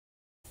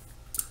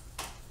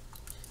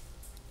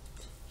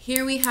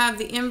Here we have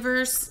the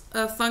inverse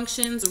of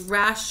functions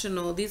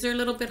rational. These are a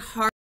little bit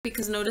hard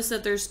because notice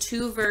that there's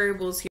two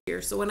variables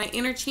here. So when I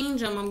interchange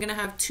them, I'm going to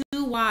have two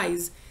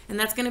y's, and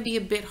that's going to be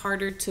a bit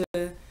harder to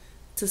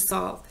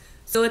solve.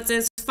 So it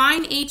says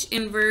find H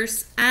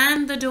inverse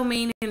and the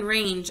domain and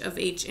range of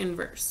H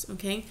inverse.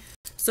 Okay,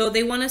 so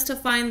they want us to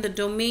find the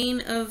domain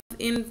of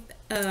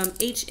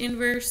H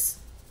inverse,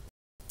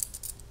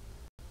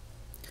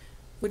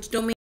 which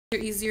domains are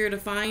easier to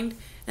find,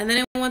 and then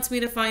it wants me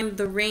to find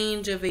the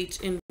range of H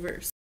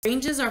inverse.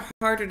 Ranges are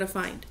harder to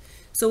find.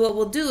 So what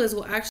we'll do is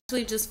we'll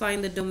actually just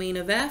find the domain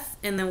of F,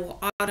 and then we'll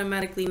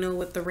automatically know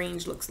what the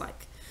range looks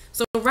like.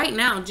 So right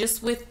now,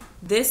 just with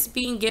this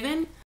being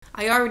given,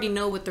 I already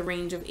know what the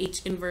range of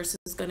H inverse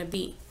is going to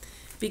be,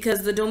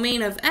 because the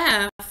domain of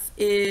F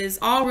is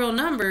all real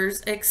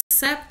numbers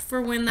except for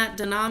when that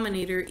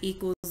denominator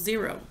equals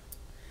 0,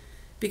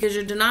 because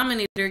your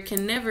denominator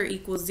can never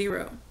equal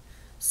 0.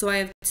 So I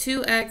have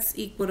 2x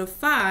equal to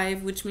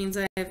 5, which means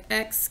I have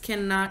x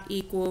cannot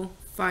equal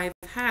 5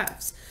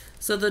 halves.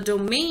 So the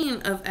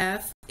domain of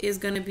F is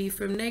going to be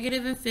from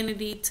negative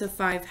infinity to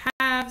 5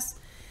 halves,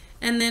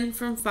 and then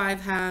from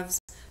 5 halves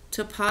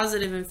to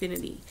positive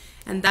infinity.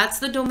 And that's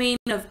the domain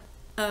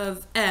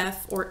of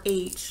F or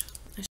H.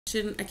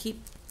 I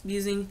keep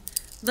using,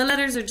 the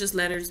letters are just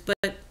letters,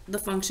 but the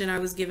function I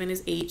was given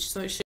is H,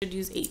 so I should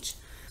use H.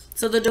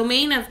 So the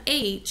domain of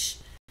H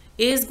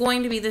is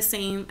going to be the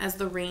same as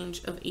the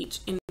range of H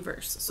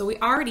inverse. So we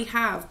already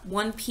have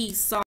one piece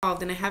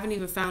solved, and I haven't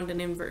even found an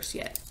inverse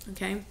yet,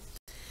 okay?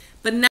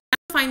 But now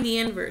to find the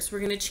inverse, we're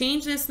going to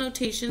change this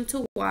notation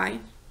to y.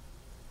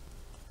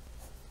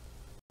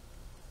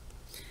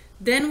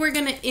 Then we're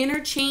going to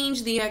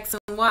interchange the x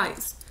and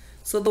y's.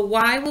 So the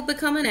y will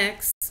become an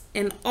x,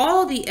 and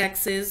all the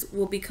x's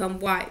will become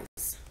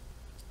y's.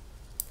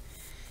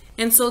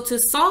 And so to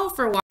solve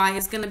for y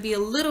is going to be a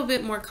little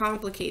bit more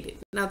complicated.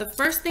 Now the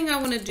first thing I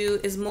want to do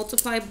is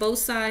multiply both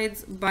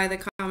sides by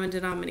the common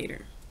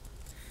denominator,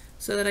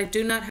 so that I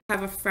do not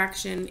have a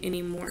fraction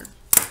anymore.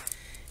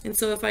 And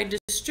so if I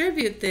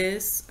distribute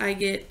this, I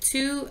get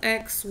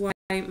 2xy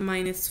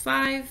minus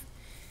 5.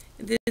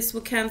 This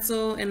will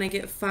cancel, and I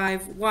get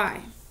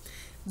 5y.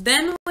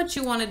 Then what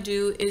you want to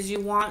do is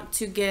you want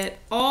to get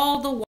all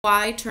the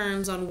y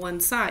terms on one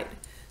side.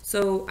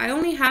 So I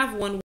only have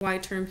one y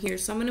term here,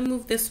 so I'm going to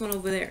move this one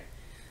over there.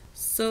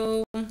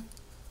 So that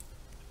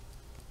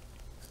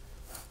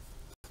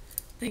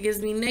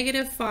gives me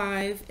negative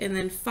 5, and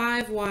then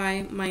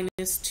 5y minus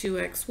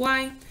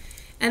 2xy.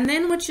 And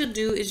then what you'll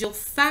do is you'll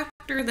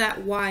factor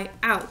that y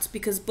out,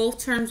 because both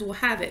terms will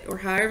have it, or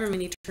however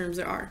many terms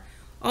there are.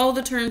 All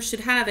the terms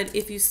should have it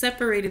if you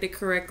separated it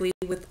correctly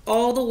with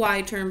all the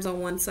y terms on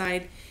one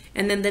side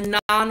and then the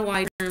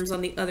non-y terms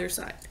on the other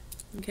side.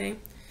 Okay?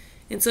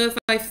 And so if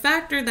I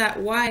factor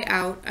that y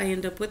out, I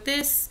end up with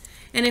this.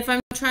 And if I'm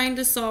trying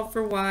to solve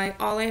for y,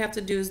 all I have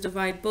to do is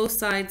divide both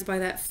sides by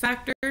that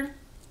factor.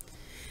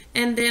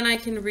 And then I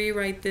can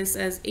rewrite this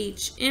as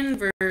H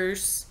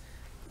inverse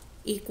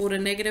equal to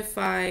negative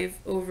 5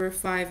 over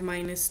 5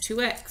 minus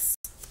 2x.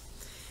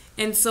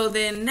 And so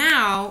then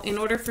now, in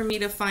order for me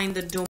to find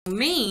the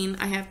domain,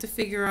 I have to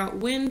figure out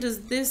when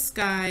does this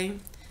guy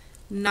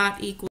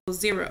not equal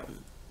 0.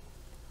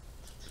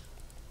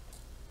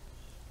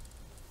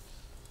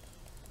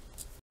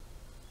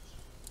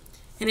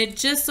 And it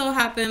just so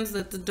happens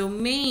that the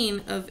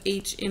domain of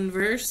H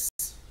inverse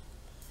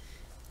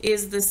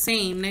is the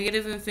same,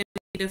 negative infinity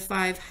to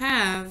 5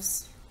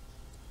 halves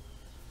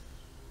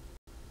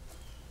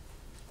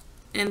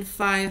and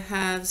 5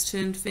 halves to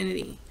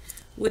infinity,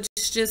 which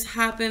just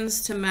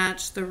happens to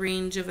match the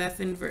range of F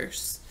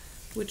inverse,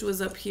 which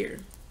was up here.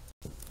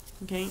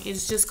 Okay,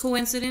 it's just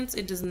coincidence.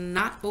 It does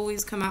not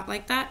always come out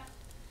like that.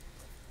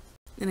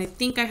 And I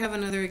think I have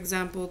another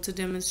example to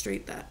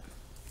demonstrate that.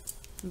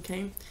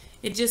 Okay,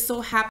 it just so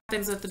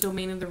happens that the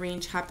domain and the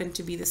range happen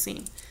to be the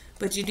same.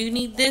 But you do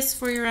need this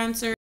for your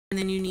answer, and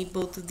then you need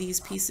both of these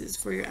pieces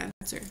for your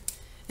answer.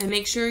 And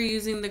make sure you're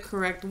using the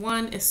correct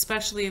one,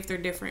 especially if they're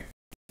different.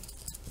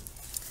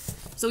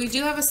 So we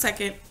do have a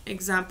second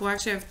example.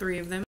 Actually, I have 3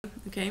 of them.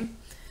 Okay,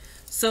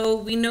 so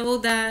we know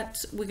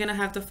that we're going to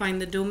have to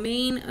find the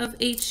domain of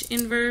H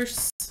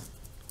inverse,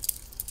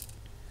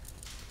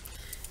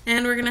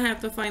 and we're going to have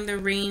to find the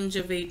range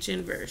of H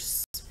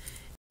inverse.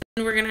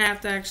 And we're going to have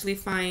to actually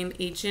find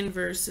H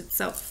inverse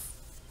itself.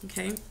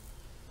 Okay,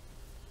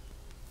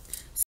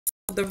 so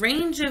the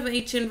range of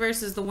H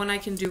inverse is the one I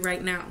can do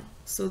right now.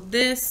 So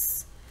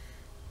this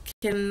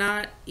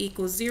cannot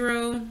equal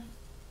 0.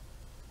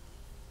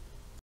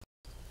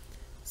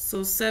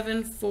 So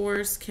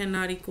 7/4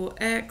 cannot equal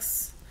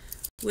x,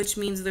 which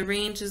means the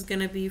range is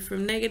going to be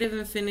from negative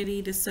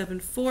infinity to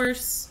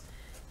 7/4,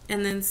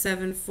 and then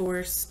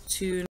 7/4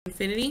 to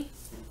infinity.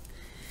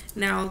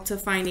 Now to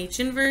find H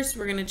inverse,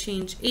 we're going to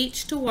change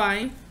H to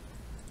y,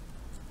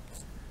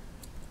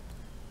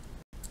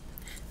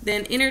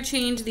 then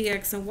interchange the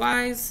x and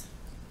y's,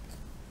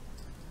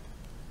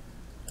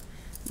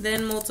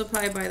 then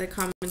multiply by the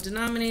common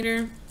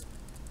denominator,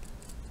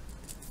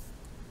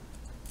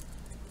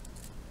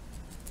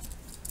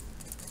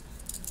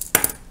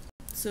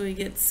 So we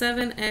get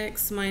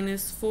 7x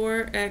minus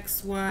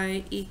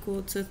 4xy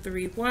equal to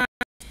 3y.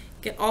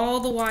 Get all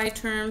the y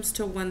terms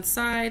to one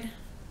side.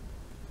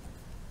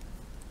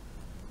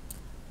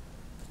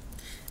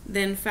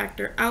 Then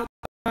factor out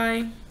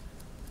y.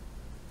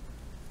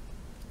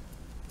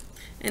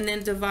 And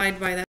then divide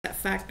by that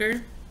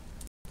factor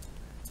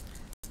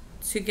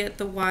to get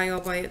the y all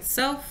by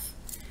itself.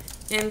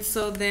 And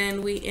so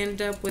then we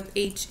end up with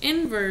H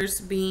inverse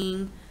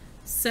being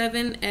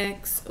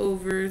 7x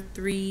over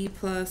 3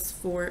 plus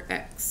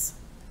 4x.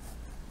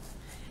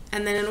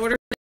 And then in order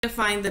to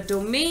find the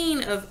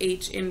domain of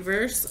H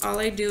inverse, all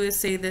I do is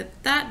say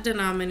that that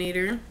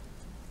denominator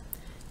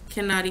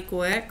cannot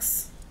equal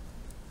x.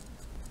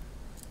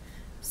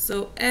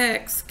 So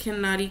x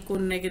cannot equal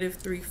negative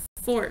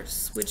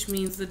 3/4, which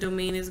means the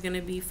domain is going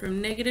to be from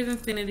negative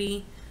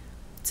infinity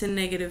to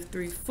negative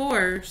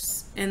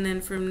 3/4, and then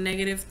from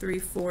negative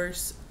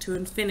 3/4 to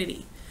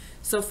infinity.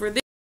 So for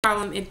this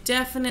problem, it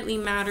definitely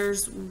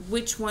matters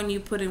which one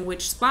you put in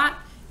which spot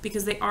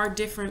because they are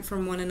different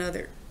from one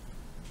another.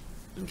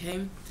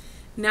 Okay,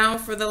 now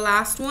for the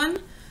last one.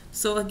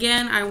 So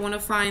again, I want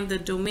to find the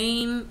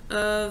domain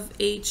of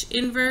H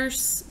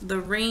inverse, the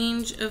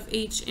range of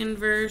H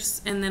inverse,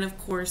 and then of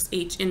course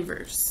H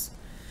inverse.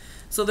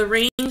 So the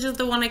range is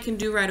the one I can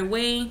do right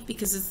away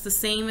because it's the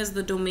same as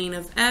the domain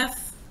of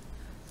F.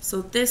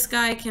 So this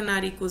guy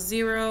cannot equal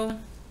 0,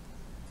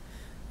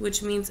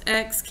 which means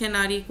x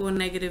cannot equal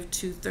negative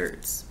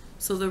 2/3.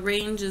 So the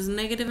range is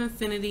negative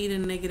infinity to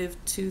negative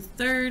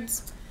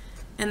 2/3,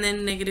 and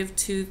then negative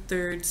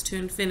 2/3 to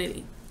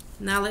infinity.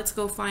 Now let's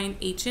go find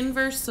H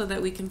inverse so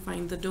that we can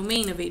find the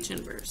domain of H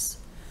inverse.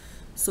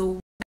 So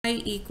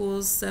y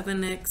equals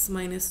 7x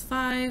minus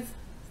 5,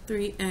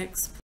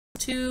 3x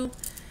plus 2.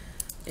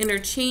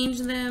 Interchange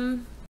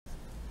them.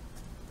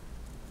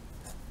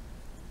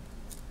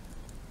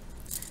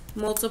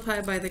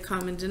 Multiply by the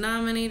common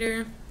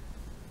denominator.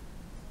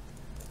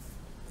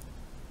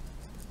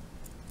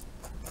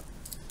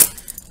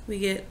 We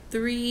get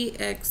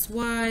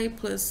 3xy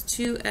plus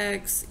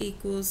 2x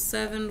equals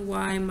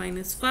 7y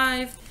minus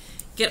 5.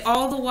 Get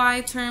all the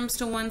y terms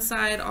to one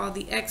side, all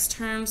the x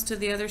terms to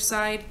the other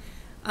side.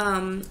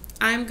 I'm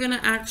going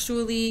to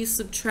actually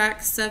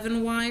subtract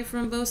 7y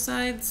from both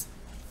sides.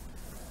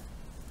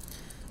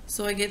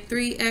 So I get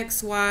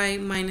 3xy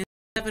minus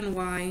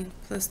 7y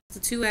plus the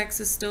 2x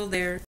is still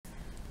there,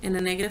 and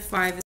the negative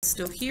 5 is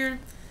still here.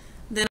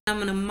 Then I'm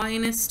going to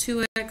minus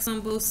 2x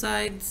on both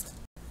sides.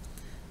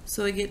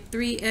 So I get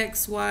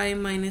 3xy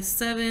minus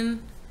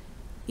 7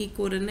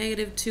 equal to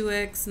negative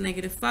 2x,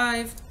 negative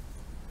 5.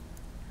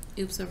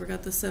 Oops, I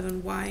forgot the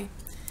 7y.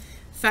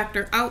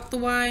 Factor out the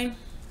y.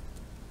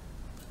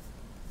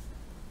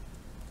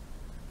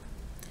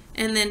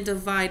 And then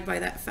divide by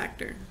that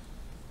factor.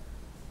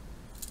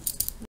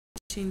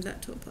 Change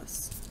that to a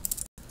plus.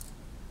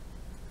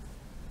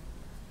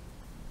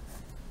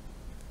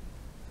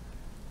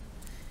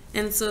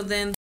 And so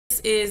then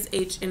this is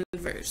H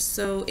inverse.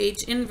 So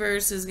H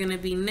inverse is going to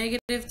be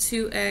negative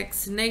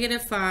 2x,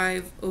 negative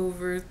 5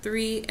 over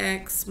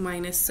 3x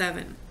minus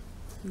 7.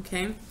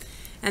 Okay?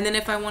 And then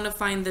if I want to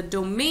find the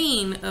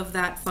domain of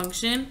that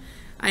function,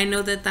 I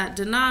know that that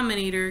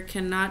denominator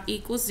cannot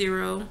equal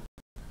 0,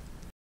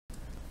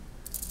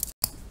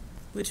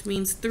 which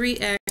means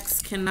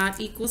 3x cannot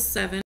equal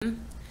 7,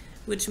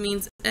 which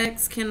means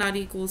x cannot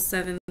equal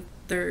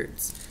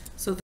 7/3.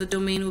 So the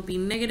domain will be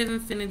negative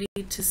infinity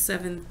to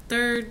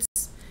 7/3,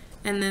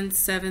 and then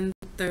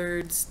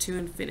 7/3 to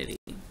infinity.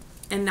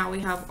 And now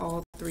we have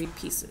all three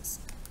pieces.